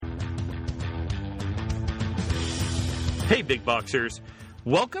Hey, Big Boxers.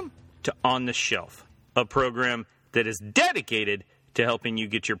 Welcome to On the Shelf, a program that is dedicated to helping you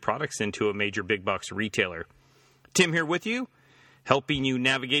get your products into a major big box retailer. Tim here with you, helping you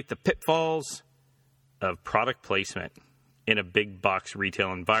navigate the pitfalls of product placement in a big box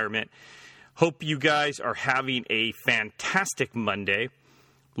retail environment. Hope you guys are having a fantastic Monday.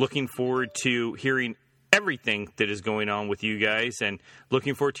 Looking forward to hearing everything that is going on with you guys and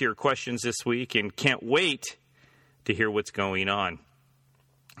looking forward to your questions this week and can't wait to hear what's going on.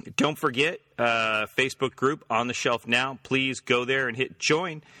 Don't forget, Facebook group On the Shelf Now. Please go there and hit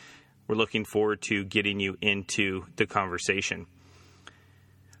join. We're looking forward to getting you into the conversation.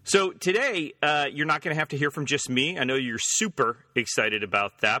 So today, you're not going to have to hear from just me. I know you're super excited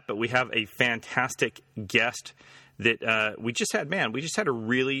about that, but we have a fantastic guest that we just had a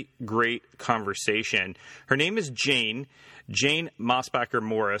really great conversation. Her name is Jane Mosbacher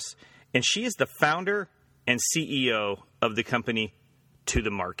Morris, and she is the founder and CEO of the company To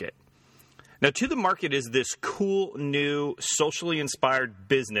The Market. Now, To The Market is this cool, new, socially inspired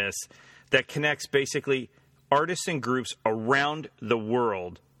business that connects basically artists and groups around the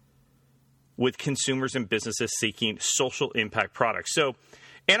world with consumers and businesses seeking social impact products. So,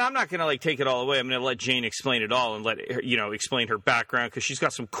 and I'm not going to take it all away. I'm going to let Jane explain it all and let her, explain her background because she's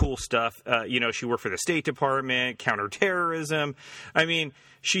got some cool stuff. She worked for the State Department, counterterrorism. I mean,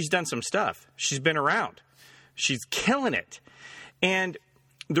 she's done some stuff. She's been around. She's killing it. And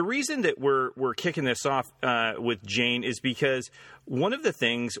the reason that we're kicking this off with Jane is because one of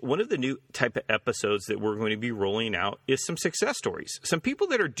the new type of episodes that we're going to be rolling out is some success stories. Some people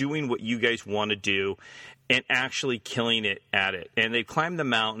that are doing what you guys want to do and actually killing it at it. And they climbed the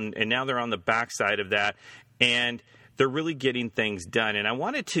mountain, and now they're on the backside of that, and they're really getting things done. And I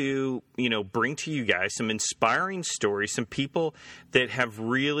wanted to, bring to you guys some inspiring stories, some people that have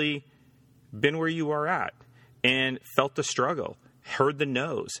really been where you are at and felt the struggle, heard the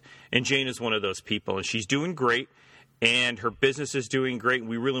no's. And Jane is one of those people, and she's doing great, and her business is doing great.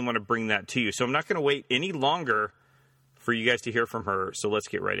 We really want to bring that to you. So I'm not going to wait any longer for you guys to hear from her, so let's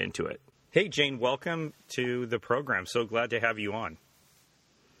get right into it. Hey, Jane, welcome to the program. So glad to have you on.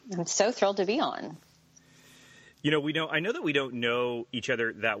 I'm so thrilled to be on. I know that we don't know each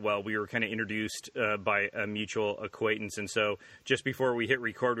other that well. We were kind of introduced by a mutual acquaintance. And so just before we hit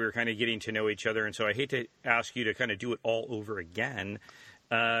record, we were kind of getting to know each other. And so I hate to ask you to kind of do it all over again.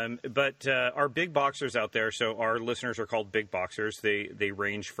 But our big boxers out there, so our listeners are called big boxers. They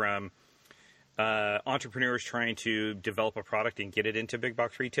range from entrepreneurs trying to develop a product and get it into big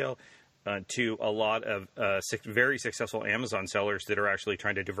box retail to a lot of very successful Amazon sellers that are actually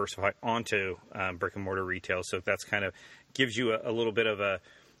trying to diversify onto brick and mortar retail. So that's kind of gives you a little bit of a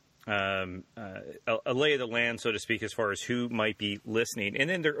lay of the land, so to speak, as far as who might be listening. And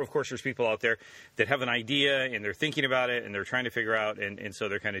then, of course, there's people out there that have an idea and they're thinking about it and they're trying to figure out. And so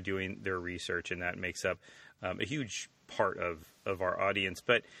they're kind of doing their research, and that makes up a huge part of our audience.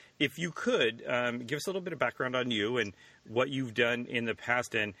 But if you could give us a little bit of background on you and what you've done in the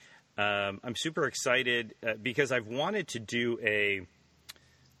past. And I'm super excited because I've wanted to do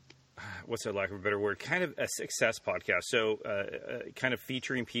what's the lack of a better word, kind of a success podcast. So kind of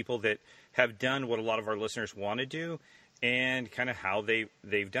featuring people that have done what a lot of our listeners want to do and kind of how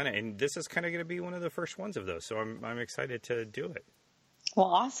they've done it. And this is kind of going to be one of the first ones of those. So I'm excited to do it. Well,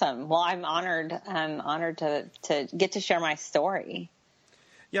 awesome. Well, I'm honored. To get to share my story.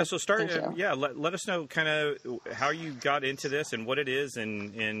 Yeah, so let us know kind of how you got into this and what it is,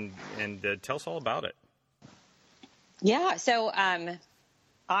 and tell us all about it. Yeah, so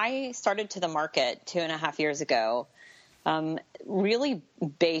I started To The Market 2.5 years ago, really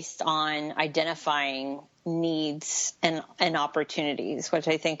based on identifying needs and opportunities, which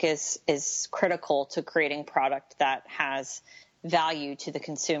I think is critical to creating product that has value to the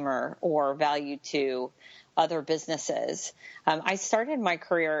consumer or value to other businesses. I started my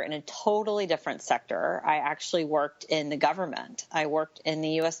career in a totally different sector. I actually worked in the government. I worked in the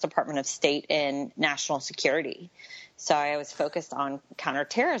U.S. Department of State in national security. So I was focused on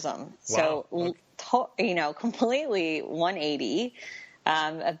counterterrorism. Wow. So, completely 180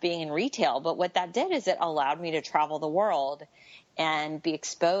 of being in retail. But what that did is it allowed me to travel the world and be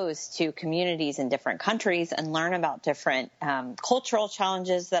exposed to communities in different countries and learn about different cultural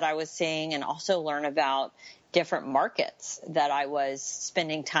challenges that I was seeing, and also learn about different markets that I was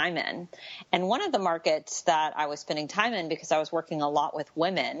spending time in. And one of the markets that I was spending time in, because I was working a lot with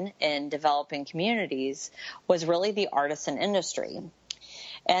women in developing communities, was really the artisan industry.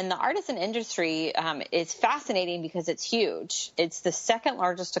 And the artisan industry is fascinating because it's huge. It's the second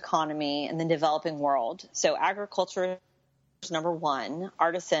largest economy in the developing world. So agriculture number one,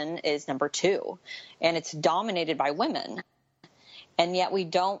 artisan is number two, and it's dominated by women. And yet we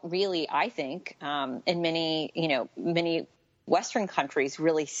don't really, I think, in many Western countries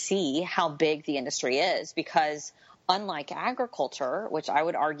really see how big the industry is, because unlike agriculture, which I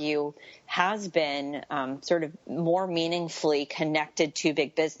would argue has been sort of more meaningfully connected to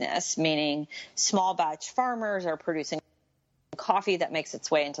big business, meaning small batch farmers are producing coffee that makes its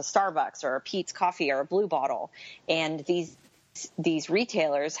way into Starbucks or a Peet's Coffee or a Blue Bottle. And these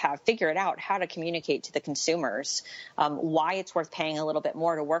retailers have figured out how to communicate to the consumers why it's worth paying a little bit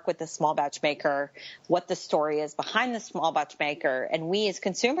more to work with the small batch maker, what the story is behind the small batch maker. And we as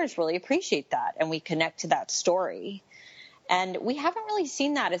consumers really appreciate that, and we connect to that story. And we haven't really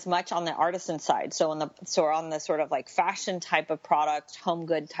seen that as much on the artisan side. So on the sort of like fashion type of product, home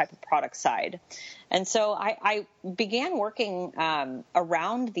good type of product side. And so I began working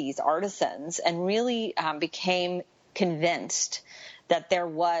around these artisans and really became convinced that there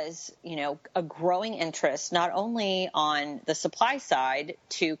was, a growing interest not only on the supply side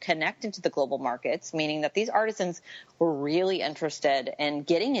to connect into the global markets, meaning that these artisans were really interested in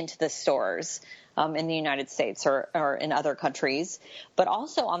getting into the stores in the United States or in other countries, but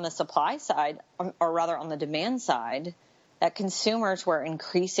also on the supply side, or rather on the demand side, that consumers were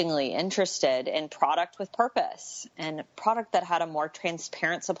increasingly interested in product with purpose, and product that had a more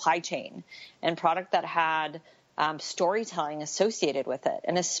transparent supply chain, and product that had storytelling associated with it.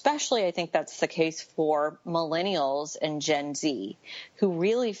 And especially I think that's the case for millennials and Gen Z, who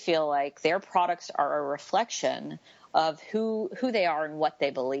really feel like their products are a reflection of who they are and what they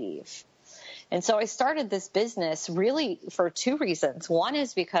believe. And so I started this business really for two reasons. One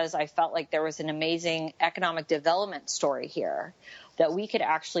is because I felt like there was an amazing economic development story here, that we could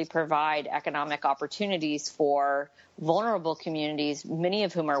actually provide economic opportunities for vulnerable communities, many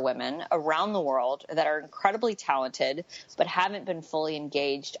of whom are women around the world, that are incredibly talented but haven't been fully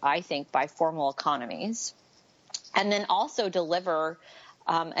engaged, I think, by formal economies. And then also deliver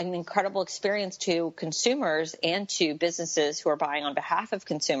an incredible experience to consumers and to businesses who are buying on behalf of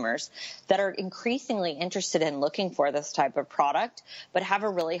consumers that are increasingly interested in looking for this type of product, but have a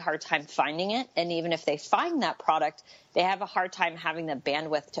really hard time finding it. And even if they find that product, they have a hard time having the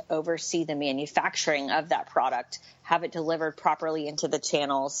bandwidth to oversee the manufacturing of that product, have it delivered properly into the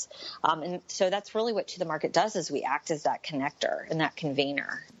channels. And so that's really what To The Market does, is we act as that connector and that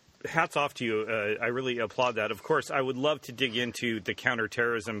convener. Hats off to you. I really applaud that. Of course, I would love to dig into the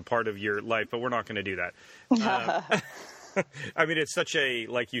counterterrorism part of your life, but we're not going to do that. I mean, it's such a,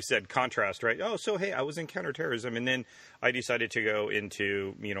 like you said, contrast, right? Oh, so, hey, I was in counterterrorism, and then I decided to go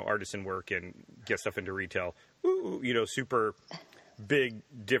into, artisan work and get stuff into retail. Ooh, super big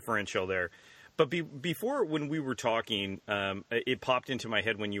differential there. But before, when we were talking, it popped into my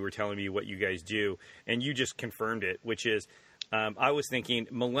head when you were telling me what you guys do, and you just confirmed it, which is, I was thinking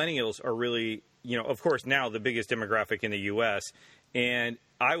millennials are really, of course, now the biggest demographic in the U.S., and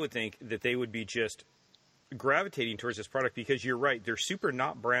I would think that they would be just gravitating towards this product because you're right. They're super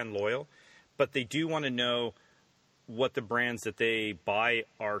not brand loyal, but they do want to know what the brands that they buy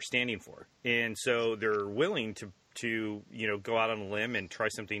are standing for. And so they're willing to go out on a limb and try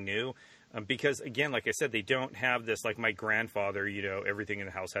something new. Because, again, like I said, they don't have this, like my grandfather, everything in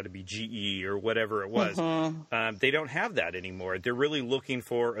the house had to be GE or whatever it was. Mm-hmm. They don't have that anymore. They're really looking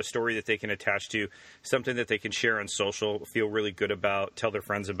for a story that they can attach to, something that they can share on social, feel really good about, tell their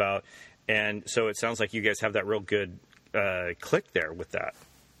friends about. And so it sounds like you guys have that real good click there with that.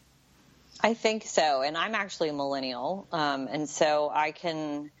 I think so. And I'm actually a millennial. And so I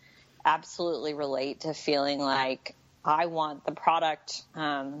can absolutely relate to feeling like I want the product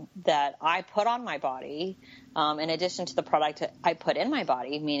that I put on my body, in addition to the product I put in my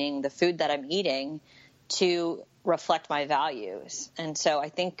body, meaning the food that I'm eating, to reflect my values. And so I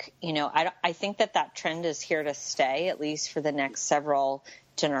think, I think that trend is here to stay, at least for the next several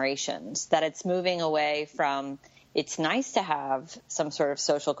generations, that it's moving away from it's nice to have some sort of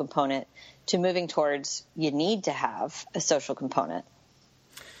social component to moving towards you need to have a social component.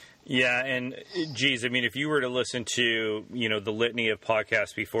 Yeah, and geez, I mean, if you were to listen to, the litany of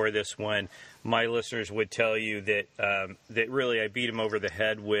podcasts before this one, my listeners would tell you that that really I beat them over the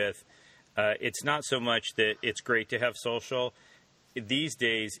head with it's not so much that it's great to have social. These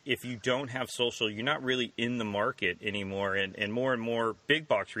days, if you don't have social, you're not really in the market anymore. And more big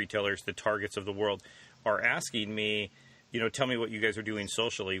box retailers, the Targets of the world, are asking me, tell me what you guys are doing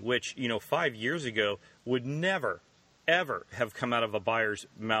socially, which, 5 years ago would never ever have come out of a buyer's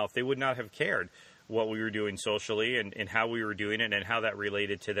mouth. They would not have cared what we were doing socially and how we were doing it and how that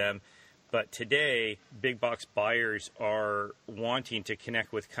related to them. But today, big box buyers are wanting to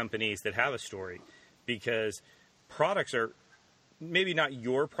connect with companies that have a story, because products are maybe not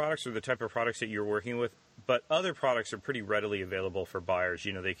your products or the type of products that you're working with, but other products are pretty readily available for buyers.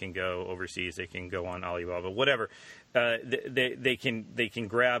 They can go overseas, they can go on Alibaba, whatever. They can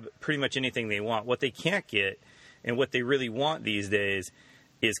grab pretty much anything they want. What they can't get, and what they really want these days,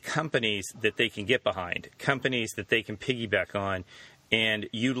 is companies that they can get behind, companies that they can piggyback on, and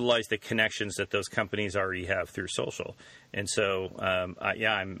utilize the connections that those companies already have through social. And so,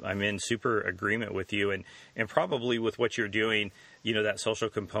 I'm in super agreement with you, and probably with what you're doing, that social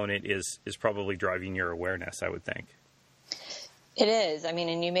component is probably driving your awareness, I would think. It is. I mean,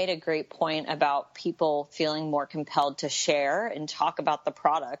 and you made a great point about people feeling more compelled to share and talk about the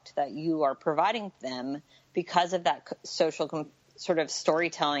product that you are providing them because of that social sort of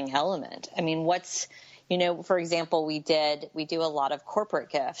storytelling element. I mean, for example, we do a lot of corporate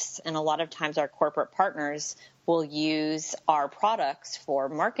gifts, and a lot of times our corporate partners will use our products for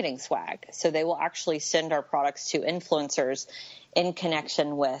marketing swag. So they will actually send our products to influencers in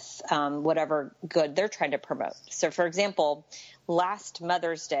connection with whatever good they're trying to promote. So, for example, last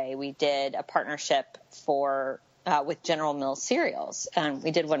Mother's Day, we did a partnership with General Mills cereals, and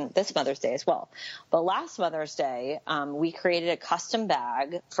we did one this Mother's Day as well. But last Mother's Day, we created a custom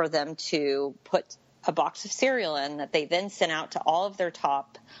bag for them to put a box of cereal in that they then sent out to all of their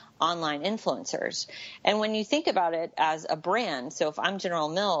top online influencers. And when you think about it as a brand, so if I'm General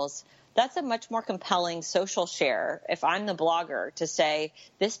Mills, that's a much more compelling social share if I'm the blogger to say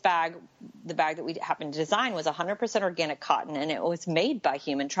this bag, the bag that we happened to design, was 100% organic cotton, and it was made by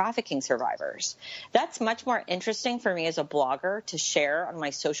human trafficking survivors. That's much more interesting for me as a blogger to share on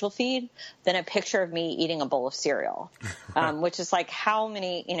my social feed than a picture of me eating a bowl of cereal, which is like how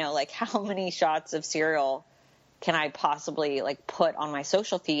many shots of cereal can I possibly put on my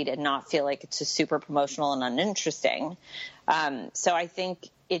social feed and not feel like it's just super promotional and uninteresting? So I think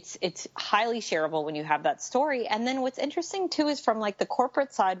it's highly shareable when you have that story. And then what's interesting too is from the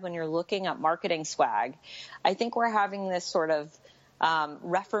corporate side, when you're looking at marketing swag, I think we're having this sort of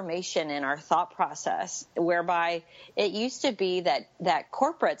reformation in our thought process, whereby it used to be that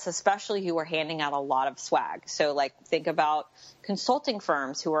corporates, especially who were handing out a lot of swag. So think about consulting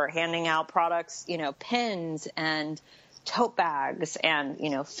firms who are handing out products, pins and tote bags and,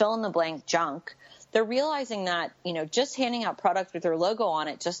 fill in the blank junk. They're realizing that, just handing out product with their logo on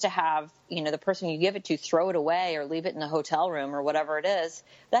it just to have, the person you give it to throw it away or leave it in the hotel room or whatever it is,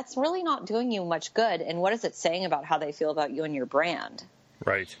 that's really not doing you much good. And what is it saying about how they feel about you and your brand?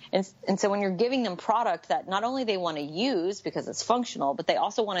 Right. And so when you're giving them product that not only they want to use because it's functional, but they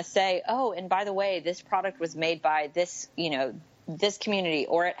also want to say, oh, and by the way, this product was made by this, this community,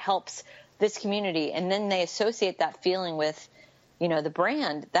 or it helps this community. And then they associate that feeling with, the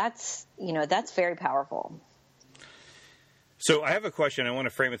brand, that's very powerful. So I have a question. I want to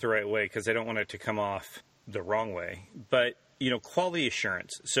frame it the right way because I don't want it to come off the wrong way. But, quality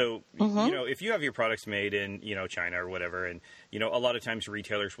assurance. So, if you have your products made in, China or whatever, and, a lot of times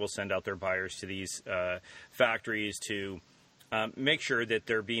retailers will send out their buyers to these factories to make sure that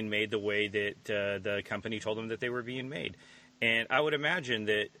they're being made the way that the company told them that they were being made. And I would imagine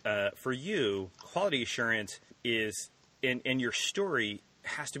that for you, quality assurance is... And your story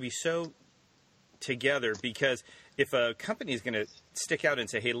has to be so together, because if a company is going to stick out and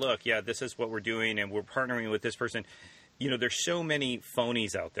say, hey, look, yeah, this is what we're doing and we're partnering with this person, there's so many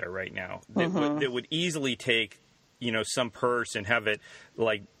phonies out there right now that, that would easily take, some purse and have it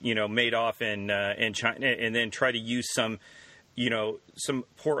made off in China, and then try to use some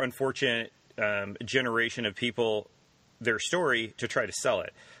poor unfortunate generation of people, their story, to try to sell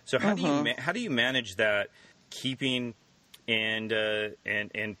it. So how do you manage that, keeping and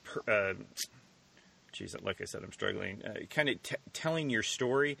geez, like I said, I'm struggling. Kind of telling your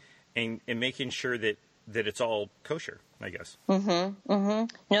story and making sure that it's all kosher, I guess. No,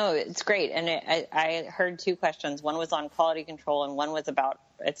 it's great. And I heard two questions. One was on quality control, and one was about,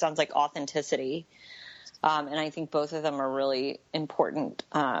 it sounds like, authenticity. And I think both of them are really important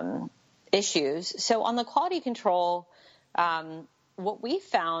issues. So on the quality control, what we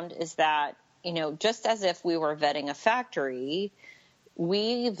found is that, just as if we were vetting a factory,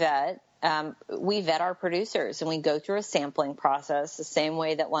 we vet our producers, and we go through a sampling process the same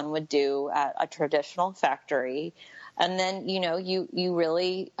way that one would do at a traditional factory. And then, you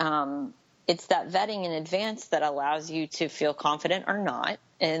really, it's that vetting in advance that allows you to feel confident or not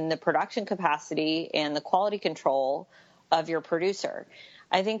in the production capacity and the quality control of your producer.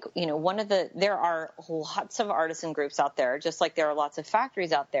 I think, there are lots of artisan groups out there, just like there are lots of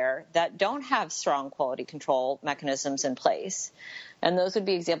factories out there that don't have strong quality control mechanisms in place. And those would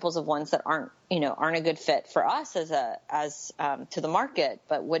be examples of ones that aren't a good fit for us as to the market,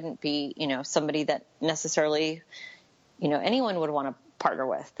 but wouldn't be, somebody that necessarily anyone would want to partner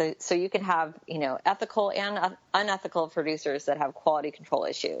with. So you can have, ethical and unethical producers that have quality control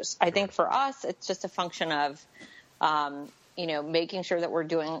issues. I think for us, it's just a function of, making sure that we're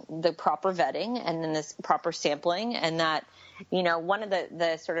doing the proper vetting and then this proper sampling, and that, one of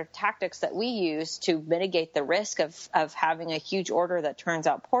the sort of tactics that we use to mitigate the risk of having a huge order that turns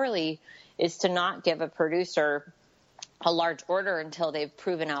out poorly is to not give a producer a large order until they've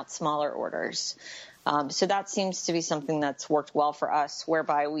proven out smaller orders. So that seems to be something that's worked well for us,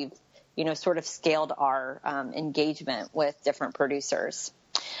 whereby we've, sort of scaled our engagement with different producers.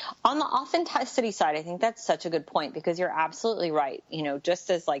 On the authenticity side, I think that's such a good point, because you're absolutely right. Just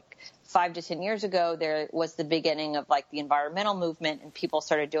as like 5 to 10 years ago, there was the beginning of like the environmental movement, and people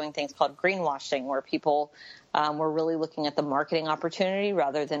started doing things called greenwashing, where people were really looking at the marketing opportunity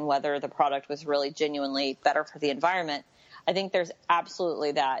rather than whether the product was really genuinely better for the environment. I think there's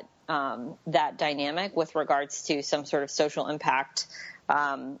absolutely that dynamic with regards to some sort of social impact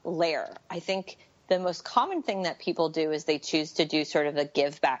layer. I think the most common thing that people do is they choose to do sort of a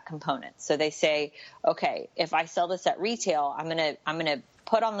give back component. So they say, okay, if I sell this at retail, I'm going to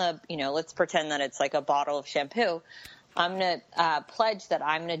put on the, let's pretend that it's like a bottle of shampoo. I'm going to pledge that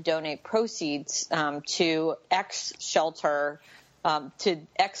I'm going to donate proceeds to X shelter, to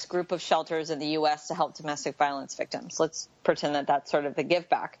X group of shelters in the U.S. to help domestic violence victims. Let's pretend that that's sort of the give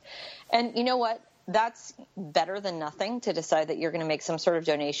back. And you know what? That's better than nothing to decide that you're going to make some sort of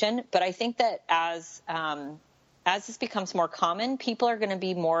donation. But I think that as this becomes more common, people are going to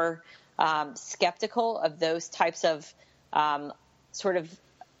be more skeptical of those types of sort of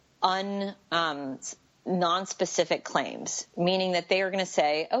non-specific claims, meaning that they are going to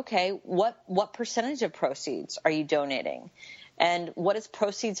say, okay, what percentage of proceeds are you donating? And what is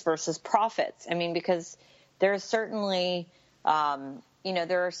proceeds versus profits? I mean, because there are certainly,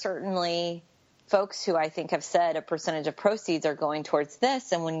 folks who I think have said a percentage of proceeds are going towards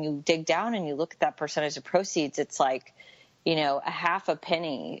this. And when you dig down and you look at that percentage of proceeds, it's like, a half a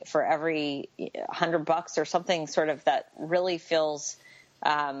penny for every $100 or something sort of that really feels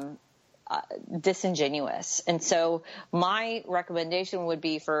disingenuous. And so my recommendation would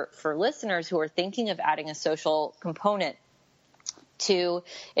be for listeners who are thinking of adding a social component to,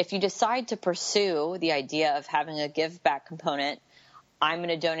 if you decide to pursue the idea of having a give back component, I'm going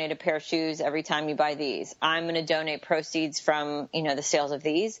to donate a pair of shoes every time you buy these. I'm going to donate proceeds from, the sales of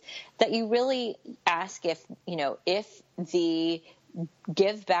these, that you really ask if the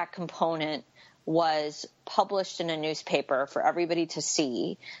give back component was published in a newspaper for everybody to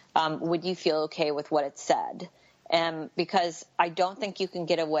see, would you feel okay with what it said? Because I don't think you can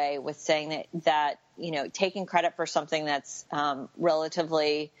get away with saying that taking credit for something that's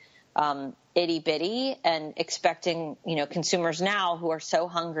relatively itty bitty and expecting, consumers now who are so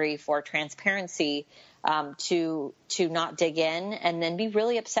hungry for transparency to not dig in and then be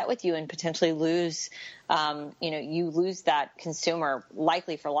really upset with you and potentially lose, you lose that consumer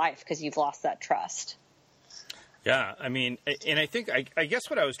likely for life because you've lost that trust. Yeah, I mean, and I think, I guess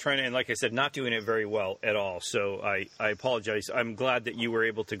what I was trying to, and like I said, not doing it very well at all. So I apologize. I'm glad that you were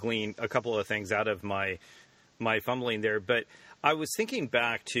able to glean a couple of things out of my fumbling there. But I was thinking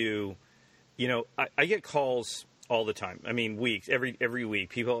back to, I get calls all the time. I mean, weeks, every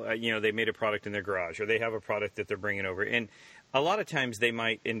week. People, they made a product in their garage, or they have a product that they're bringing over. And a lot of times they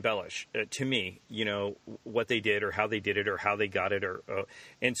might embellish to me, what they did or how they did it or how they got it.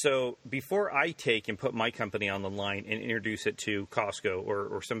 And so before I take and put my company on the line and introduce it to Costco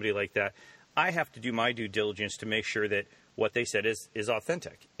or somebody like that, I have to do my due diligence to make sure that what they said is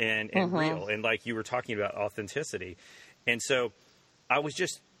authentic and real. And like you were talking about authenticity. And so I was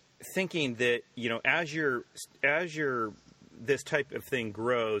just thinking that, as this type of thing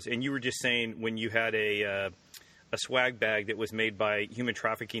grows, and you were just saying when you had a swag bag that was made by human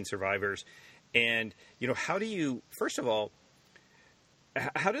trafficking survivors, and how do you, first of all,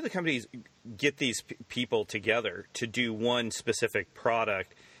 how do the companies get these people together to do one specific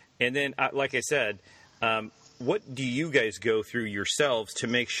product? And then, like I said, what do you guys go through yourselves to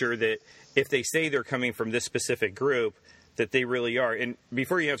make sure that if they say they're coming from this specific group, that they really are? And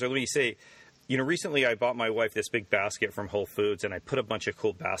before you answer, let me say, recently I bought my wife this big basket from Whole Foods, and I put a bunch of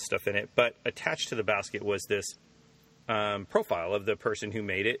cool bass stuff in it. But attached to the basket was this profile of the person who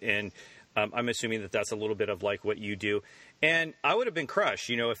made it. And I'm assuming that that's a little bit of like what you do. And I would have been crushed,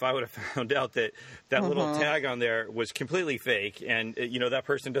 if I would have found out that little tag on there was completely fake. And, that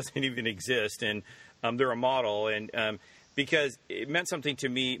person doesn't even exist. And they're a model. And because it meant something to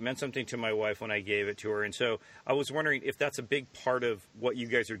me, meant something to my wife when I gave it to her. And so I was wondering if that's a big part of what you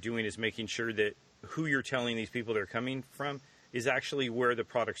guys are doing, is making sure that who you're telling these people they're coming from is actually where the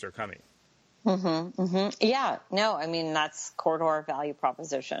products are coming. Yeah, no, I mean, that's core to our value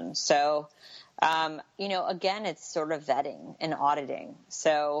proposition. So, again, it's sort of vetting and auditing.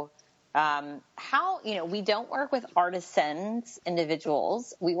 So, we don't work with artisans,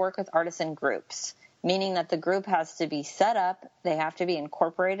 individuals. We work with artisan groups, meaning that the group has to be set up. They have to be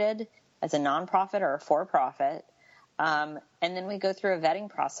incorporated as a nonprofit or a for-profit. And then we go through a vetting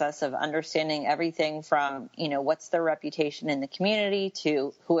process of understanding everything from, what's their reputation in the community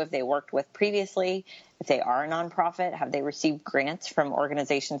to who have they worked with previously. If they are a nonprofit, have they received grants from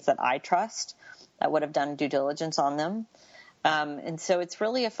organizations that I trust that would have done due diligence on them? And so it's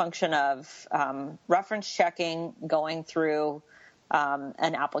really a function of reference checking, going through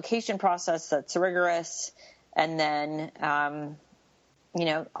an application process that's rigorous, and then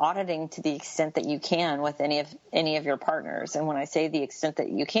auditing to the extent that you can with any of your partners. And when I say the extent that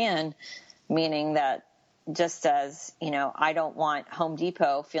you can, meaning that just as, I don't want Home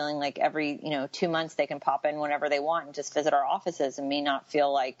Depot feeling like every, 2 months they can pop in whenever they want and just visit our offices and me not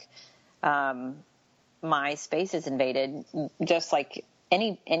feel like my space is invaded. Just like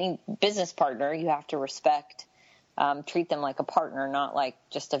any business partner, you have to respect, treat them like a partner, not like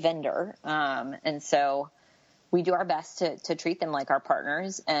just a vendor. And so we do our best to treat them like our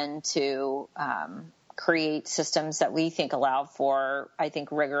partners and to create systems that we think allow for, I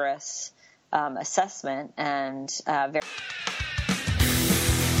think, rigorous assessment and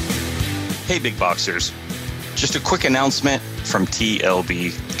Hey, Big Boxers. Just a quick announcement from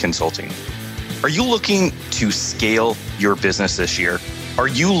TLB Consulting. Are you looking to scale your business this year? Are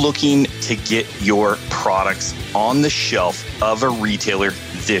you looking to get your products on the shelf of a retailer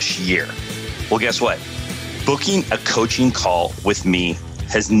this year? Well, guess what? Booking a coaching call with me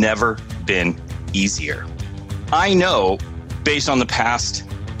has never been easier. I know, based on the past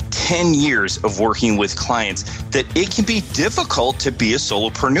 10 years of working with clients, that it can be difficult to be a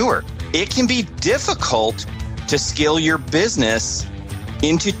solopreneur. It can be difficult to scale your business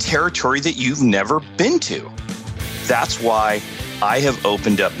into territory that you've never been to. That's why I have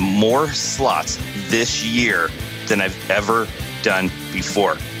opened up more slots this year than I've ever done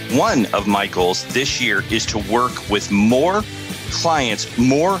before. One of my goals this year is to work with more clients,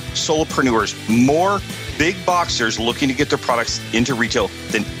 more solopreneurs, more big boxers looking to get their products into retail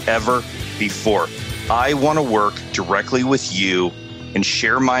than ever before. I want to work directly with you and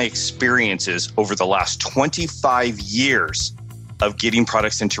share my experiences over the last 25 years of getting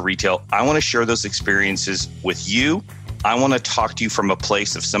products into retail. I want to share those experiences with you. I want to talk to you from a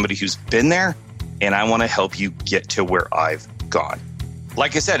place of somebody who's been there, and I want to help you get to where I've gone.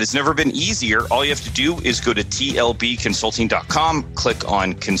 Like I said, it's never been easier. All you have to do is go to tlbconsulting.com, click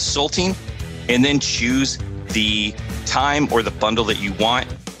on consulting, and then choose the time or the bundle that you want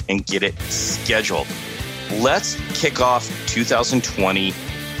and get it scheduled. Let's kick off 2020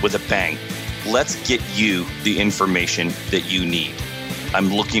 with a bang. Let's get you the information that you need.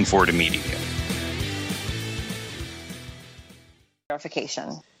 I'm looking forward to meeting you.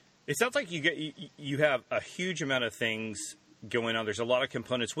 verification. It sounds like you have a huge amount of things going on. There's a lot of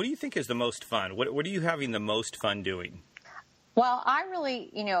components. What do you think is the most fun? What are you having the most fun doing? Well, I really,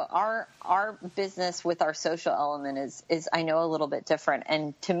 our business with our social element is I know a little bit different.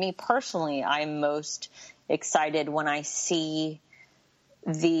 And to me personally, I'm most excited when I see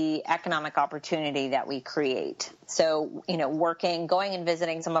the economic opportunity that we create. So, going and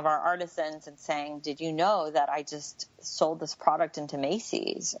visiting some of our artisans and saying, did you know that I just sold this product into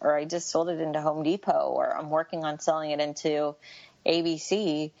Macy's, or I just sold it into Home Depot, or I'm working on selling it into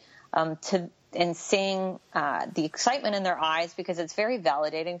ABC, and seeing the excitement in their eyes, because it's very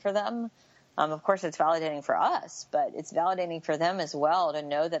validating for them. Of course, it's validating for us, but it's validating for them as well to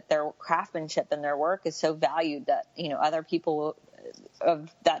know that their craftsmanship and their work is so valued that, other people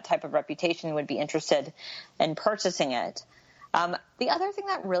of that type of reputation would be interested in purchasing it. The other thing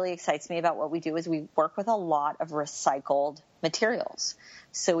that really excites me about what we do is we work with a lot of recycled materials.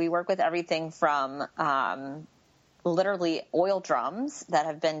 So we work with everything from literally oil drums that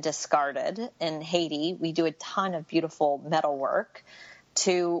have been discarded in Haiti. We do a ton of beautiful metal work,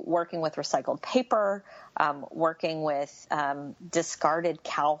 to working with recycled paper, working with discarded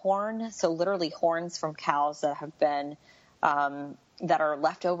cow horn. So literally horns from cows that have been that are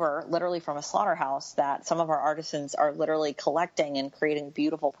left over literally from a slaughterhouse that some of our artisans are literally collecting and creating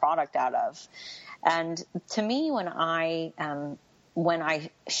beautiful product out of. And to me, when I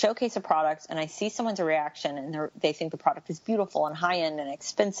showcase a product and I see someone's reaction and they think the product is beautiful and high end and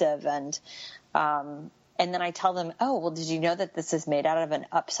expensive, and then I tell them, oh, well, did you know that this is made out of an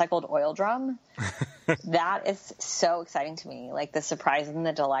upcycled oil drum? That is so exciting to me. Like the surprise and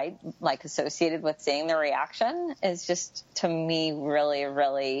the delight, like associated with seeing the reaction, is just, to me, really,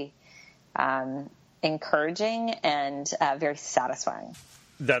 really encouraging and very satisfying.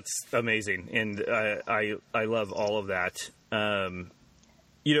 That's amazing, and I love all of that.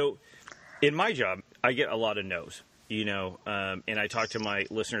 In my job, I get a lot of no's. And I talk to my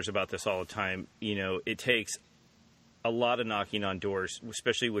listeners about this all the time. It takes a lot of knocking on doors,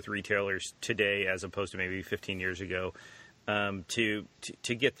 especially with retailers today, as opposed to maybe 15 years ago, to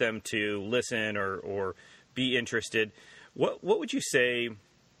get them to listen or be interested. What would you say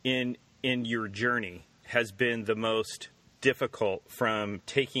in your journey has been the most difficult from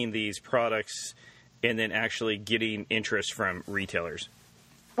taking these products and then actually getting interest from retailers?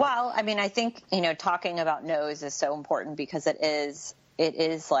 Well, I mean, I think, talking about no's is so important because it is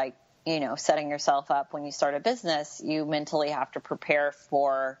like, setting yourself up when you start a business. You mentally have to prepare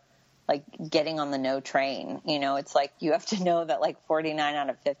for like getting on the no train. It's like you have to know that like 49 out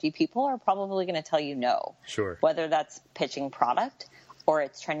of 50 people are probably going to tell you no. Sure. Whether that's pitching product or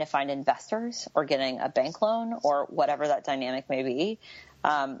it's trying to find investors or getting a bank loan or whatever that dynamic may be.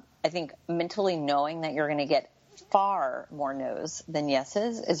 I think mentally knowing that you're going to get far more no's than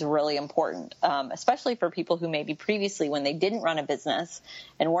yeses is really important, especially for people who maybe previously, when they didn't run a business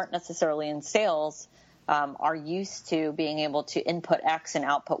and weren't necessarily in sales, are used to being able to input X and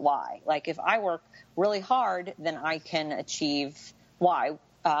output Y. Like if I work really hard, then I can achieve Y.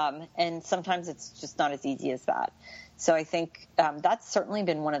 And sometimes it's just not as easy as that. So I think that's certainly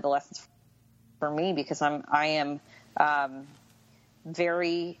been one of the lessons for me because I am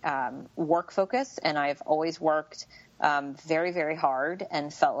very work focused, and I've always worked very, very hard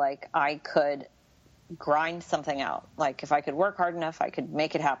and felt like I could grind something out. Like if I could work hard enough, I could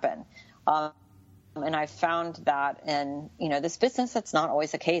make it happen. And I found that in, this business, that's not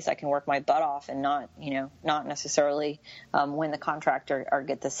always the case. I can work my butt off and not necessarily win the contract or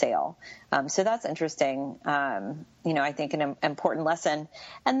get the sale. So that's interesting. I think an important lesson.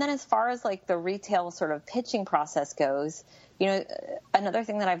 And then as far as like the retail sort of pitching process goes, another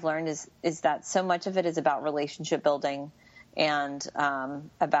thing that I've learned is that so much of it is about relationship building and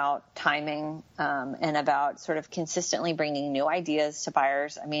about timing and about sort of consistently bringing new ideas to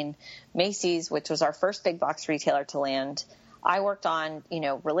buyers. I mean, Macy's, which was our first big box retailer to land, I worked on,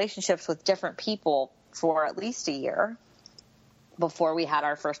 relationships with different people for at least a year before we had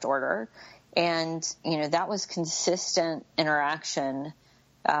our first order. And, that was consistent interaction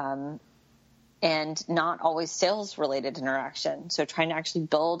and not always sales related interaction. So trying to actually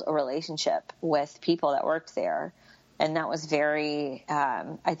build a relationship with people that worked there. And that was very,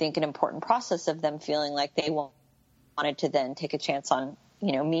 I think, an important process of them feeling like they wanted to then take a chance on,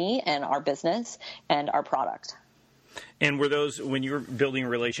 me and our business and our product. And were those, when you were building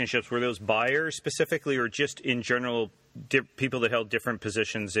relationships, were those buyers specifically or just in general people that held different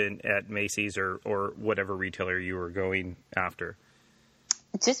positions at Macy's or whatever retailer you were going after?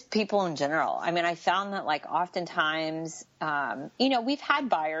 Just people in general. I mean, I found that like oftentimes, we've had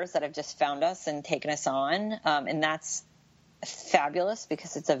buyers that have just found us and taken us on. And that's fabulous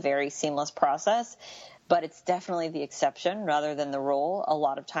because it's a very seamless process, but it's definitely the exception rather than the rule. A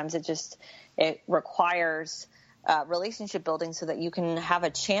lot of times it requires relationship building so that you can have a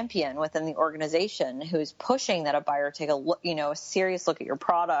champion within the organization who's pushing that a buyer take a look, a serious look at your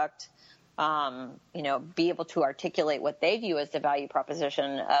product. Be able to articulate what they view as the value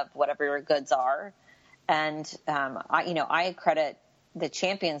proposition of whatever your goods are. And, I credit the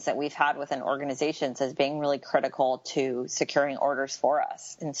champions that we've had within organizations as being really critical to securing orders for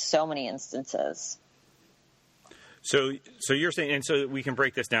us in so many instances. So you're saying, and so we can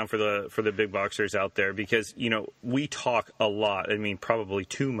break this down for the big boxers out there because, we talk a lot, I mean, probably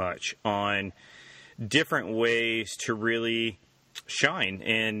too much on different ways to really shine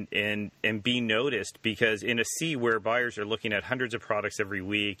and be noticed, because in a sea where buyers are looking at hundreds of products every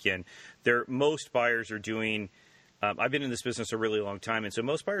week and most buyers are doing, I've been in this business a really long time. And so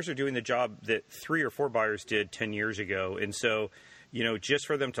most buyers are doing the job that 3 or 4 buyers did 10 years ago. And so, just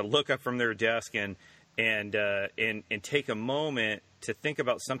for them to look up from their desk and take a moment to think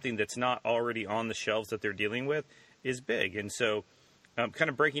about something that's not already on the shelves that they're dealing with is big. And so kind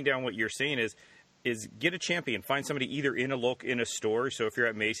of breaking down what you're saying is get a champion, find somebody either in a store. So if you're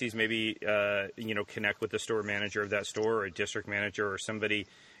at Macy's, maybe, connect with the store manager of that store or a district manager or somebody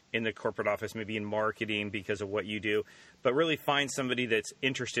in the corporate office, maybe in marketing because of what you do, but really find somebody that's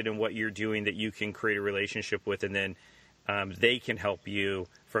interested in what you're doing that you can create a relationship with. And then they can help you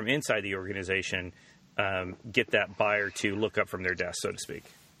from inside the organization get that buyer to look up from their desk, so to speak.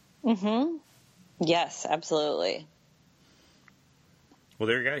 Mm-hmm. Yes, absolutely. Well,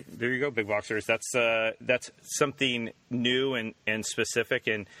 there you go, big boxers. That's something new and specific.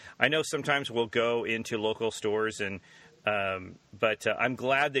 And I know sometimes we'll go into local stores and But I'm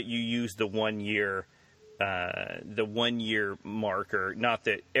glad that you used the 1 year. The 1 year marker, not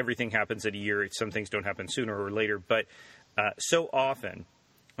that everything happens in a year, some things don't happen sooner or later, but so often,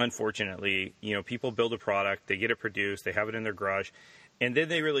 unfortunately, people build a product, they get it produced, they have it in their garage, and then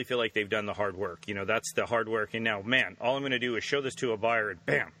they really feel like they've done the hard work. That's the hard work. And now, man, all I'm going to do is show this to a buyer and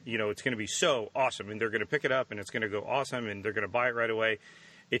bam, it's going to be so awesome. And they're going to pick it up and it's going to go awesome and they're going to buy it right away.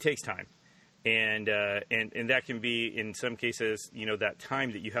 It takes time. And that can be, in some cases, that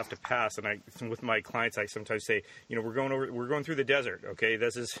time that you have to pass. And with my clients, I sometimes say, we're going through the desert. Okay,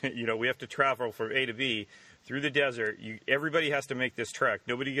 this is, we have to travel from A to B through the desert. Everybody has to make this trek.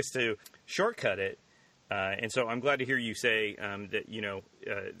 Nobody gets to shortcut it. And so I'm glad to hear you say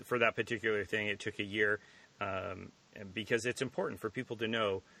that, for that particular thing, it took a year, because it's important for people to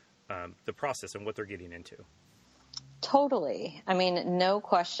know the process and what they're getting into. Totally. I mean, no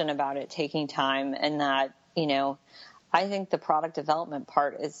question about it taking time, and that, I think the product development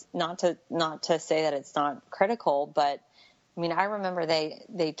part is not to say that it's not critical, but I mean, I remember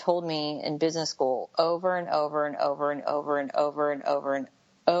they told me in business school over and over and over and over and over and over and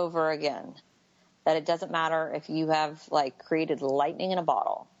over again that it doesn't matter if you have created lightning in a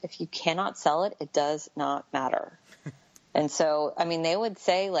bottle. If you cannot sell it, it does not matter. And so, I mean, they would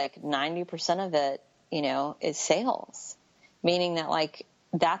say 90% of it, is sales, meaning that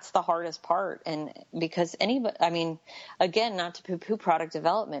that's the hardest part. And because again, not to poo-poo product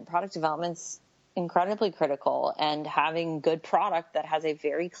development's incredibly critical, and having good product that has a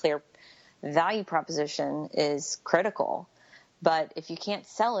very clear value proposition is critical. But if you can't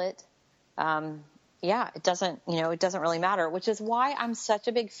sell it, it doesn't really matter, which is why I'm such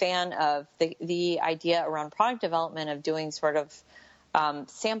a big fan of the idea around product development of doing sort of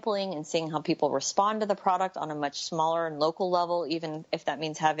sampling and seeing how people respond to the product on a much smaller and local level, even if that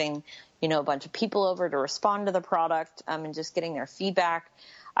means having, a bunch of people over to respond to the product, and just getting their feedback.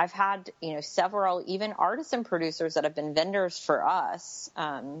 I've had, several, even artists and producers that have been vendors for us.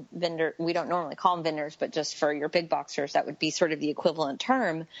 We don't normally call them vendors, but just for your big boxers, that would be sort of the equivalent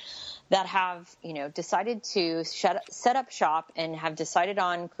term, that have, decided to set up shop and have decided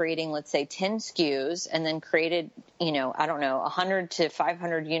on creating, let's say, 10 SKUs, and then created, 100 to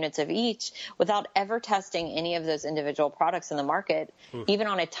 500 units of each without ever testing any of those individual products in the market, even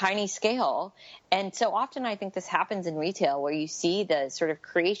on a tiny scale. And so often I think this happens in retail, where you see the sort of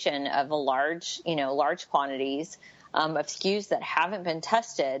creation of large quantities of SKUs that haven't been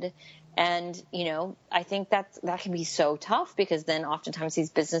tested. And, I think that can be so tough, because then oftentimes these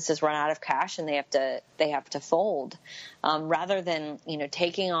businesses run out of cash and they have to fold, rather than,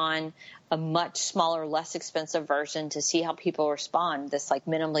 taking on a much smaller, less expensive version to see how people respond, this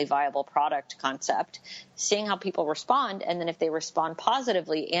minimally viable product concept, seeing how people respond. And then if they respond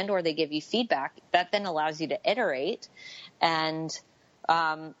positively and, or they give you feedback, that then allows you to iterate and,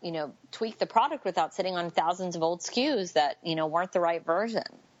 tweak the product without sitting on thousands of old SKUs that, weren't the right version.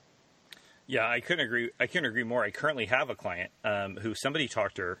 Yeah, I couldn't agree more. I currently have a client who somebody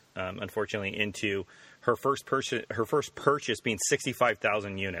talked her, unfortunately, into her first purchase being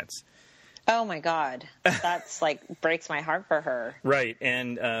 65,000 units. Oh my God, that's breaks my heart for her. Right,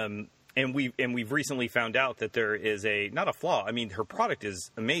 and we've recently found out that there is not a flaw. I mean, her product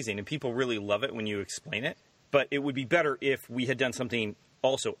is amazing, and people really love it when you explain it. But it would be better if we had done something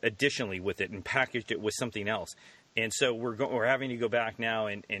also additionally with it and packaged it with something else. And so we're having to go back now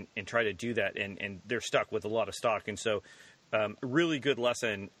and try to do that, and they're stuck with a lot of stock. And so really good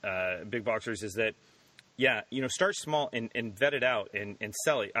lesson, big boxers, is that, start small and vet it out and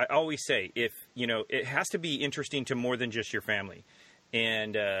sell it. I always say, if, it has to be interesting to more than just your family.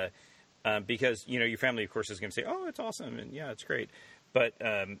 And because, your family, of course, is going to say, oh, it's awesome, and yeah, it's great. But,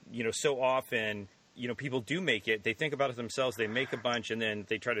 so often, people do make it. They think about it themselves. They make a bunch, and then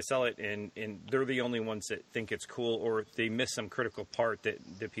they try to sell it, and they're the only ones that think it's cool, or they miss some critical part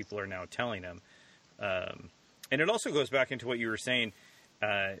that people are now telling them. And it also goes back into what you were saying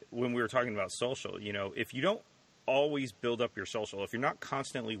when we were talking about social. If you don't always build up your social, if you're not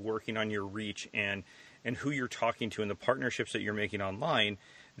constantly working on your reach and who you're talking to and the partnerships that you're making online,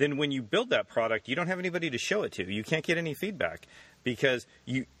 then when you build that product, you don't have anybody to show it to. You can't get any feedback, because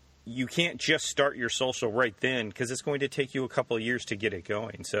you can't just start your social right then, because it's going to take you a couple of years to get it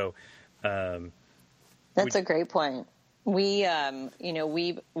going. So that's a great point. We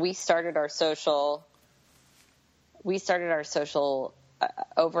started our social. We started our social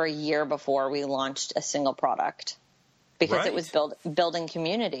over a year before we launched a single product, because It was building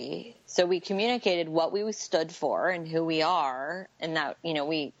community. So we communicated what we stood for and who we are, and that,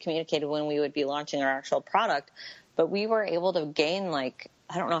 we communicated when we would be launching our actual product. But we were able to gain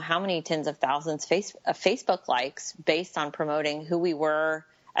I don't know how many tens of thousands of Facebook likes based on promoting who we were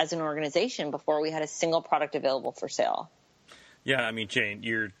as an organization before we had a single product available for sale. Yeah, I mean, Jane,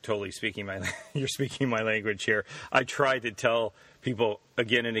 you're totally speaking you're speaking my language here. I try to tell people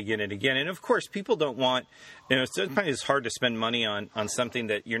again and again and again, and of course, people don't want. Sometimes it's hard to spend money on something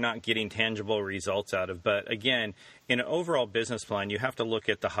that you're not getting tangible results out of. But again, in an overall business plan, you have to look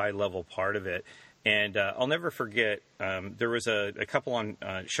at the high level part of it. And I'll never forget, there was a couple on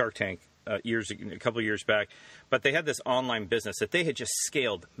Shark Tank a couple of years back, but they had this online business that they had just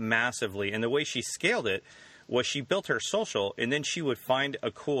scaled massively, and the way she scaled it was she built her social, and then she would find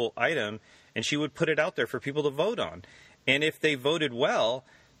a cool item, and she would put it out there for people to vote on. And if they voted well,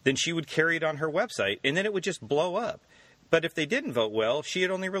 then she would carry it on her website, and then it would just blow up. But if they didn't vote well, she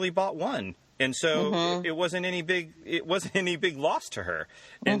had only really bought one. And so it wasn't any big loss to her.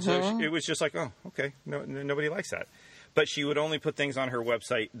 And so it was just like, oh, okay, nobody likes that. But she would only put things on her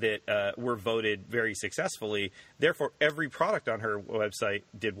website that were voted very successfully. Therefore, every product on her website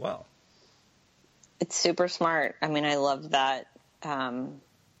did well. It's super smart. I memean, I love that.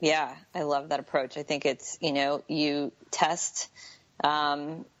 I love that approach. I think it's, you test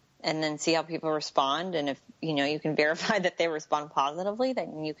and then see how people respond. And if, you can verify that they respond positively,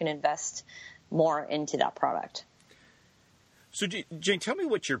 then you can invest more into that product. So, Jane, tell me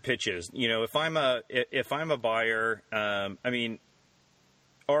what your pitch is. If I'm a buyer,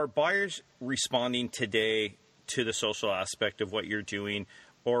 are buyers responding today to the social aspect of what you're doing?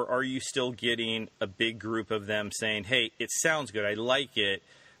 Or are you still getting a big group of them saying, hey, it sounds good, I like it,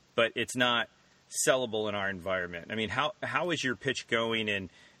 but it's not sellable in our environment? I mean, how is your pitch going,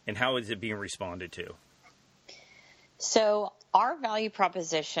 and how is it being responded to? So our value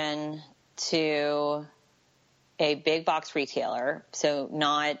proposition to a big box retailer, so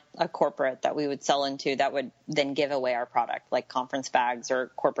not a corporate that we would sell into that would then give away our product, like conference bags or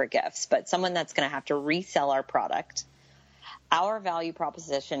corporate gifts, but someone that's going to have to resell our product. Our value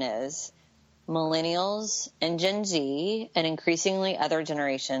proposition is millennials and Gen Z and increasingly other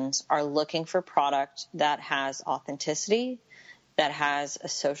generations are looking for product that has authenticity, that has a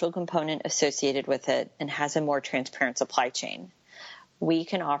social component associated with it, and has a more transparent supply chain. We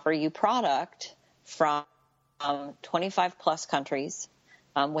can offer you product from 25 plus countries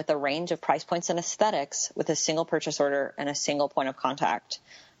with a range of price points and aesthetics with a single purchase order and a single point of contact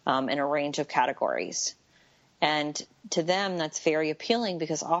in a range of categories. And to them, that's very appealing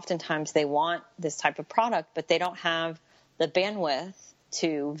because oftentimes they want this type of product, but they don't have the bandwidth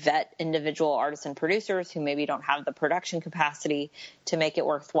to vet individual artists and producers who maybe don't have the production capacity to make it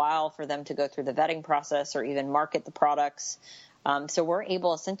worthwhile for them to go through the vetting process or even market the products. So we're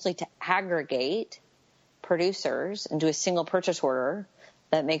able essentially to aggregate producers into a single purchase order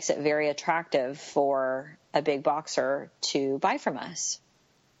that makes it very attractive for a big boxer to buy from us.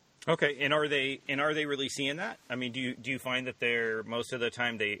 Okay, and are they really seeing that? I mean, do you find that they're most of the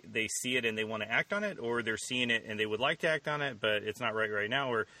time they see it and they want to act on it, or they're seeing it and they would like to act on it, but it's not right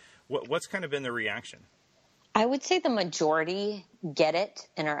now, or what's kind of been the reaction? I would say the majority get it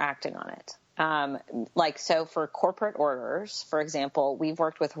and are acting on it. So for corporate orders, for example, we've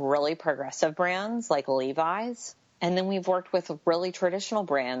worked with really progressive brands like Levi's, and then we've worked with really traditional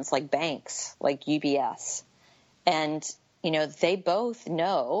brands like banks, like UBS, and they both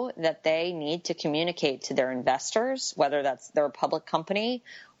know that they need to communicate to their investors, whether that's their public company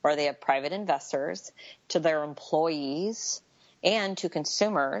or they have private investors, to their employees and to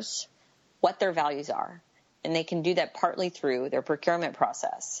consumers what their values are. And they can do that partly through their procurement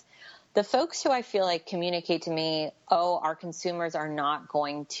process. The folks who I feel like communicate to me, our consumers are not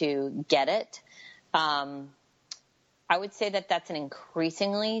going to get it, I would say that that's an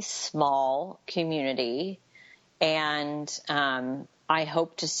increasingly small community. And I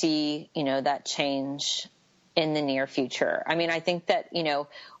hope to see, that change in the near future. I mean, I think that,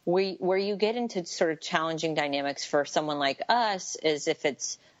 where you get into sort of challenging dynamics for someone like us is if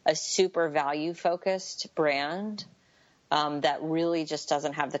it's a super value-focused brand that really just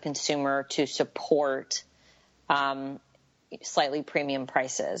doesn't have the consumer to support slightly premium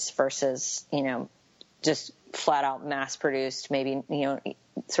prices versus, just flat-out mass-produced, maybe,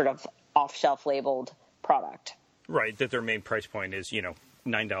 sort of off-shelf labeled product. Right, that their main price point is, $9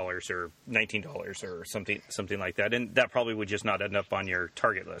 or $19 or something like that. And that probably would just not end up on your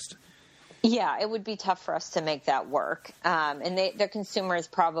target list. Yeah, it would be tough for us to make that work. And their consumer is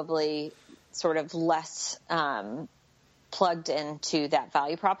probably sort of less plugged into that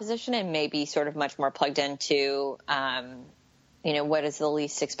value proposition and maybe sort of much more plugged into, what is the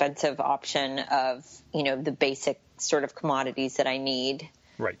least expensive option of, the basic sort of commodities that I need.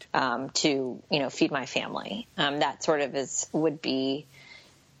 Right. To, feed my family. That sort of would be,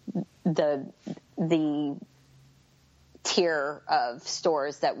 the tier of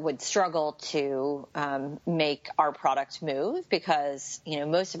stores that would struggle to make our product move because,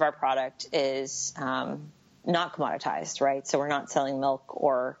 most of our product is not commoditized, right? So we're not selling milk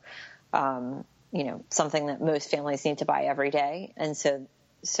or, something that most families need to buy every day. And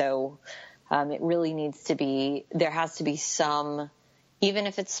so it really needs to be, there has to be some, even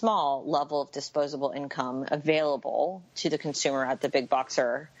if it's small, level of disposable income available to the consumer at the big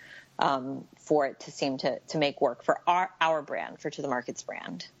boxer for it to seem to make work for our brand, for To The Market's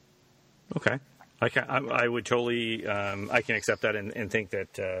brand. Okay. I would totally, I can accept that and think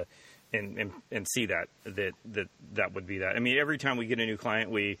that, and see that would be that. I mean, every time we get a new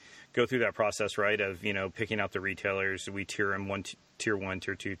client, we go through that process, right, of, picking out the retailers. We tier them tier 1,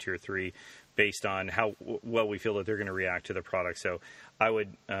 tier 2, tier 3, based on how well we feel that they're going to react to the product. So I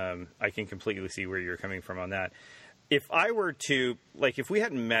can completely see where you're coming from on that. If I were to, if we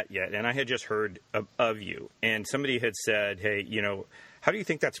hadn't met yet and I had just heard of you and somebody had said, hey, how do you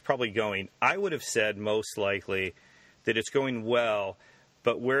think that's probably going? I would have said most likely that it's going well,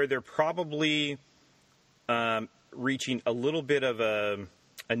 but where they're probably reaching a little bit of a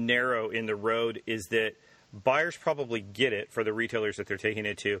narrow in the road is that buyers probably get it for the retailers that they're taking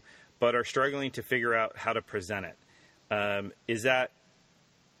it to, but are struggling to figure out how to present it. Is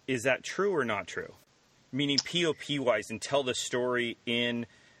that true or not true? Meaning POP-wise, and tell the story in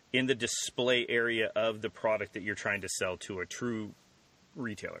the display area of the product that you're trying to sell to a true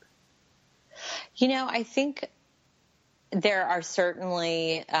retailer. I think there are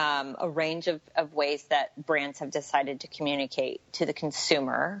certainly a range of ways that brands have decided to communicate to the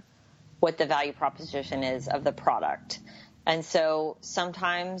consumer what the value proposition is of the product. And so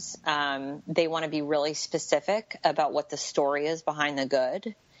sometimes they want to be really specific about what the story is behind the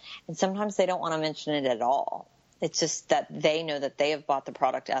good. And sometimes they don't want to mention it at all. It's just that they know that they have bought the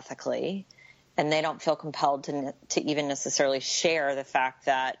product ethically and they don't feel compelled to even necessarily share the fact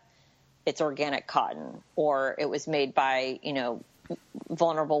that it's organic cotton or it was made by,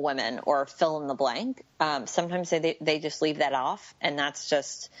 vulnerable women or fill in the blank. Sometimes they just leave that off, and that's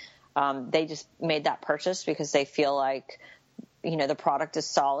just they just made that purchase because they feel like, the product is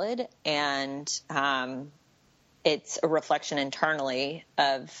solid and it's a reflection internally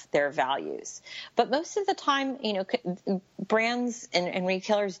of their values. But most of the time, brands and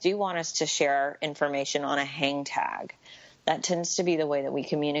retailers do want us to share information on a hang tag. That tends to be the way that we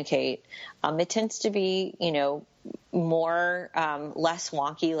communicate. It tends to be, more, less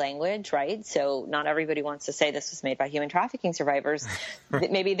wonky language, right? So not everybody wants to say this was made by human trafficking survivors.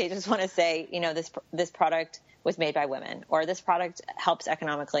 Maybe they just want to say, this product was made by women, or this product helps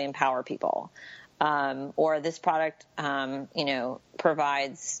economically empower people. Or this product,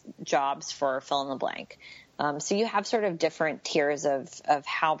 provides jobs for fill in the blank. So you have sort of different tiers of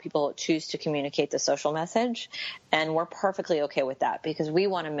how people choose to communicate the social message. And we're perfectly okay with that because we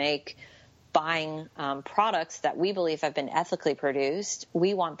want to make buying products that we believe have been ethically produced.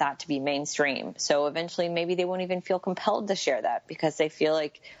 We want that to be mainstream. So eventually maybe they won't even feel compelled to share that because they feel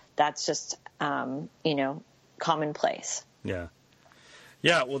like that's just, commonplace. Yeah.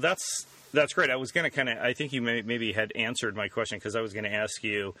 Yeah. Well, that's great. I was going to I think you maybe had answered my question because I was going to ask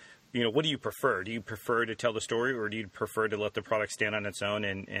you, what do you prefer? Do you prefer to tell the story or do you prefer to let the product stand on its own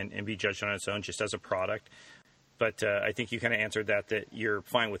and be judged on its own just as a product? But I think you kind of answered that you're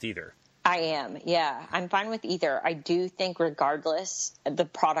fine with either. I am. Yeah, I'm fine with either. I do think regardless, the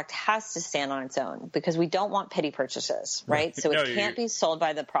product has to stand on its own because we don't want pity purchases, right? So it can't be sold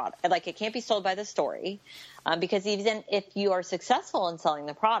by the product. It can't be sold by the story because even if you are successful in selling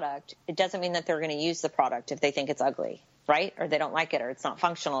the product, it doesn't mean that they're going to use the product if they think it's ugly, right? Or they don't like it or it's not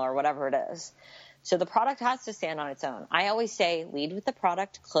functional or whatever it is. So the product has to stand on its own. I always say lead with the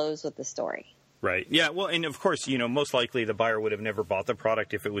product, close with the story. Right. Yeah. Well, and of course, most likely the buyer would have never bought the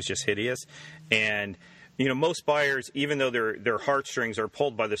product if it was just hideous. And, most buyers, even though their heartstrings are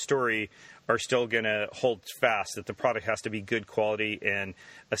pulled by the story, are still going to hold fast that the product has to be good quality and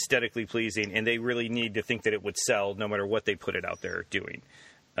aesthetically pleasing. And they really need to think that it would sell no matter what they put it out there doing.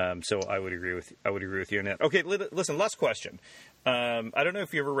 So I would agree with you on that. Okay. Listen, last question. I don't know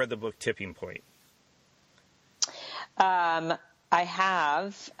if you ever read the book Tipping Point. I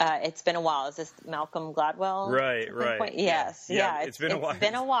have. It's been a while. Is this Malcolm Gladwell? Right. Yes. Yeah. It's been a while. It's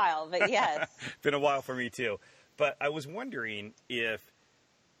been a while, but yes. Been a while for me too. But I was wondering if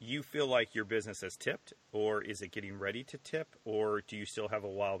you feel like your business has tipped, or is it getting ready to tip, or do you still have a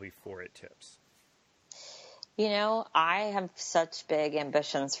while before it tips? I have such big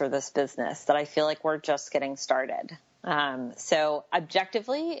ambitions for this business that I feel like we're just getting started. So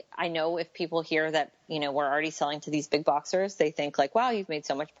objectively, I know if people hear that, we're already selling to these big boxers, they think like, wow, you've made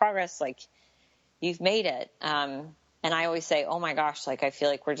so much progress. Like you've made it. And I always say, oh my gosh, like I feel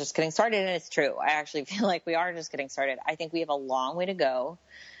like we're just getting started. And it's true. I actually feel like we are just getting started. I think we have a long way to go.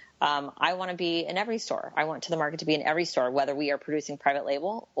 I want to be in every store. I want to the market to be in every store, whether we are producing private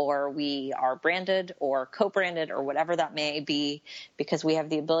label or we are branded or co-branded or whatever that may be, because we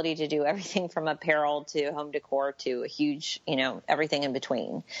have the ability to do everything from apparel to home decor to a huge, everything in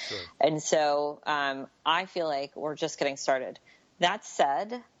between. Sure. And so I feel like we're just getting started. That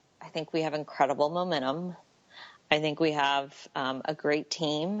said, I think we have incredible momentum. I think we have a great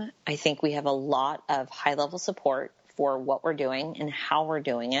team. I think we have a lot of high-level support for what we're doing and how we're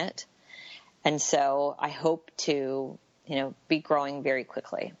doing it. And so I hope to, be growing very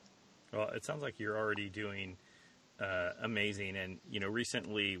quickly. Well, it sounds like you're already doing amazing. And,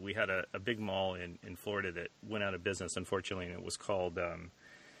 recently we had a big mall in Florida that went out of business, unfortunately, and it was called,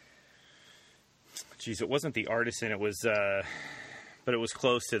 it wasn't the Artisan. It was, but it was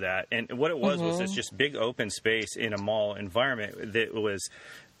close to that. And what it was this just big open space in a mall environment that was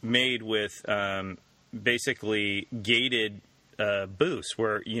made with basically gated booths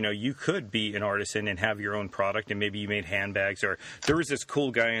where, you could be an artisan and have your own product, and maybe you made handbags, or there was this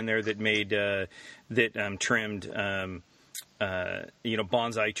cool guy in there that made trimmed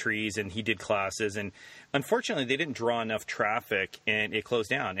bonsai trees, and he did classes, and unfortunately they didn't draw enough traffic and it closed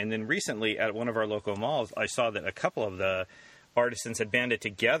down. And then recently at one of our local malls, I saw that a couple of the artisans had banded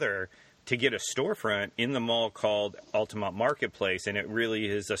together to get a storefront in the mall called Altamont Marketplace, and it really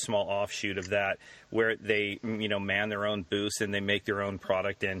is a small offshoot of that, where they man their own booths and they make their own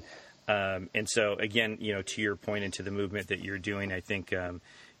product. And so again, to your point into the movement that you're doing, I think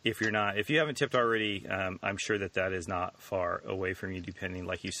if you haven't tipped already, I'm sure that is not far away from you, depending,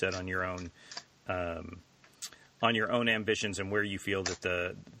 like you said, on your own ambitions and where you feel that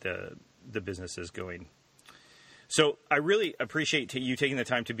the business is going. So I really appreciate you taking the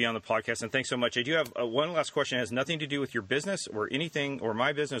time to be on the podcast, and thanks so much. I do have one last question. It has nothing to do with your business or anything, or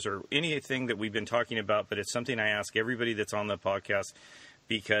my business, or anything that we've been talking about, but it's something I ask everybody that's on the podcast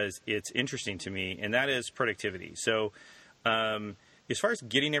because it's interesting to me, and that is productivity. So as far as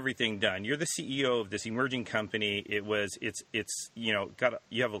getting everything done, you're the CEO of this emerging company. You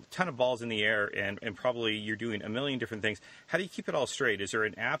have a ton of balls in the air, and probably you're doing a million different things. How do you keep it all straight? Is there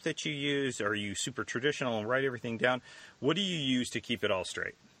an app that you use? Are you super traditional and write everything down? What do you use to keep it all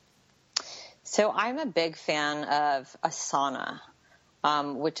straight? So I'm a big fan of Asana,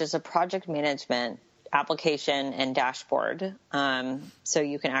 which is a project management application and dashboard. So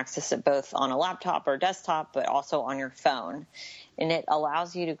you can access it both on a laptop or desktop, but also on your phone. And it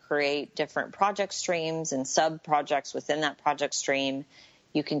allows you to create different project streams and sub-projects within that project stream.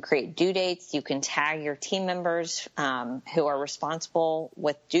 You can create due dates. You can tag your team members who are responsible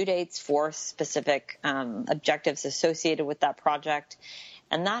with due dates for specific objectives associated with that project.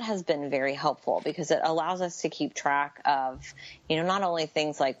 And that has been very helpful because it allows us to keep track of, not only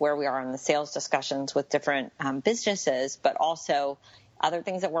things like where we are in the sales discussions with different businesses, but also other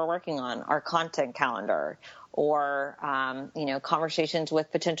things that we're working on, our content calendar, or, conversations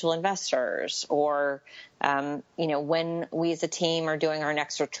with potential investors, or, when we as a team are doing our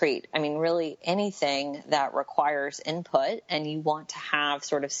next retreat. I mean, really anything that requires input and you want to have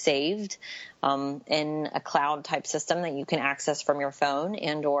sort of saved in a cloud type system that you can access from your phone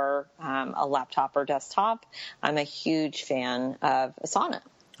and or a laptop or desktop. I'm a huge fan of Asana.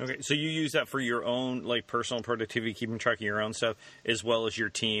 Okay, so you use that for your own personal productivity, keeping track of your own stuff, as well as your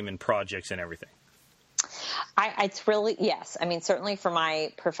team and projects and everything. It's really, yes. I mean, certainly for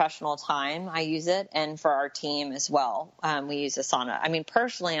my professional time, I use it, and for our team as well. We use Asana. I mean,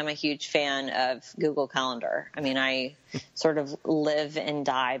 personally, I'm a huge fan of Google Calendar. I mean, I sort of live and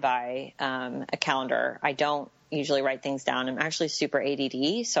die by a calendar. I don't usually write things down. I'm actually super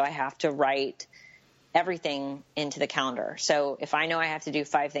ADD, so I have to write everything into the calendar. So if I know I have to do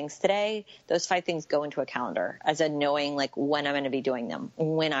 5 things today, those 5 things go into a calendar as a knowing when I'm going to be doing them,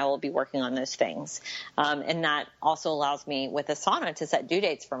 when I will be working on those things. And that also allows me with Asana to set due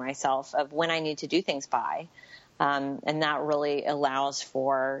dates for myself of when I need to do things by. And that really allows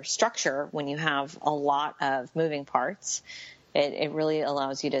for structure when you have a lot of moving parts. It really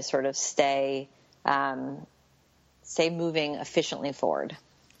allows you to sort of stay moving efficiently forward.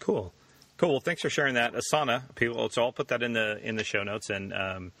 Cool. Well, thanks for sharing that. Asana, people. So I'll put that in the show notes, and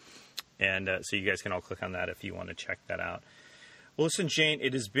so you guys can all click on that if you want to check that out. Well, listen, Jane,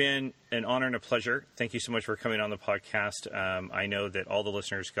 it has been an honor and a pleasure. Thank you so much for coming on the podcast. I know that all the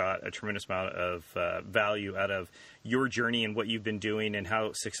listeners got a tremendous amount of value out of your journey and what you've been doing and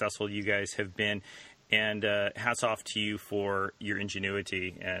how successful you guys have been. And hats off to you for your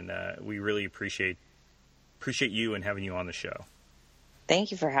ingenuity, and we really appreciate you and having you on the show.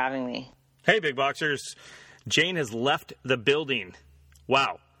 Thank you for having me. Hey, Big Boxers. Jane has left the building.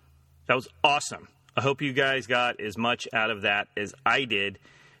 Wow. That was awesome. I hope you guys got as much out of that as I did.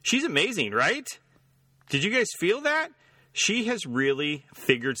 She's amazing, right? Did you guys feel that? She has really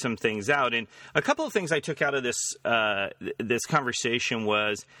figured some things out. And a couple of things I took out of this conversation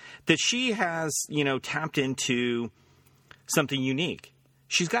was that she has, tapped into something unique.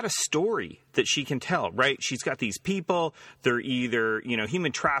 She's got a story that she can tell, right? She's got these people. They're either,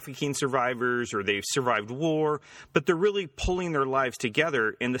 human trafficking survivors or they've survived war, but they're really pulling their lives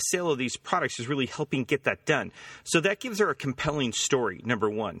together, and the sale of these products is really helping get that done. So that gives her a compelling story, number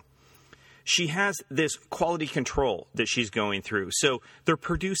one. She has this quality control that she's going through. So they're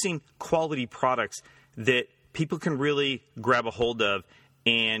producing quality products that people can really grab a hold of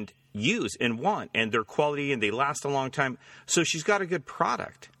and use and want, and they're quality and they last a long time. So she's got a good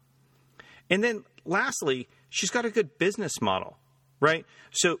product. And then lastly, she's got a good business model, right?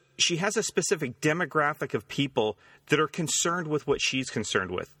 So she has a specific demographic of people that are concerned with what she's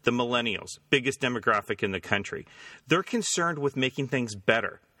concerned with. The millennials, biggest demographic in the country. They're concerned with making things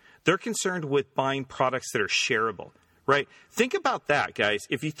better. They're concerned with buying products that are shareable, right? Think about that, guys.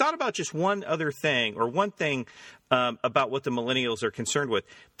 If you thought about just one other thing or one thing about what the millennials are concerned with,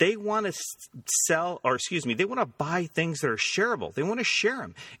 they want to they want to buy things that are shareable. They want to share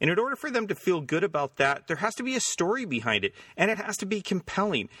them. And in order for them to feel good about that, there has to be a story behind it, and it has to be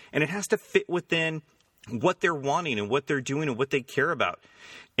compelling, and it has to fit within what they're wanting and what they're doing and what they care about.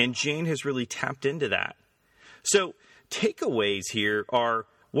 And Jane has really tapped into that. So takeaways here are,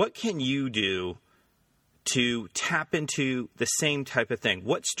 what can you do to tap into the same type of thing?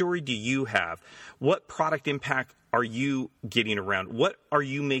 What story do you have? What product impact are you getting around? What are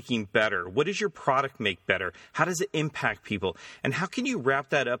you making better? What does your product make better? How does it impact people? And how can you wrap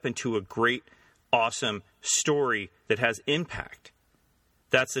that up into a great, awesome story that has impact?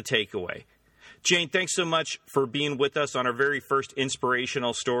 That's the takeaway. Jane, thanks so much for being with us on our very first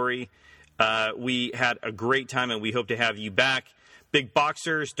inspirational story. We had a great time, and we hope to have you back. Big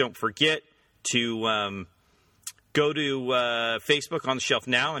Boxers, don't forget to go to Facebook on the shelf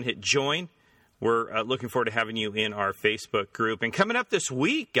now and hit join. We're looking forward to having you in our Facebook group. And coming up this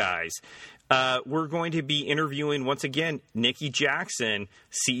week, guys, we're going to be interviewing, once again, Nikki Jackson,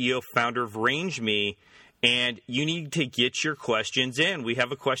 CEO, founder of Range Me. And you need to get your questions in. We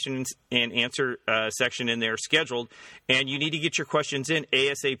have a question and answer section in there scheduled. And you need to get your questions in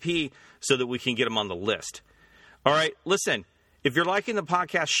ASAP so that we can get them on the list. All right, listen, if you're liking the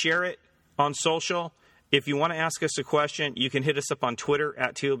podcast, share it on social. If you want to ask us a question, you can hit us up on Twitter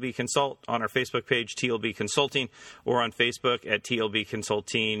at TLB Consult, on our Facebook page, TLB Consulting, or on Facebook at TLB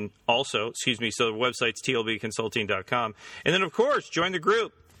Consulting also. So the website's tlbconsulting.com. And then, of course, join the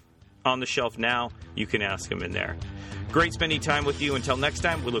group on the shelf now. You can ask them in there. Great spending time with you. Until next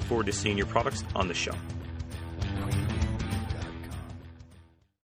time, we look forward to seeing your products on the shelf.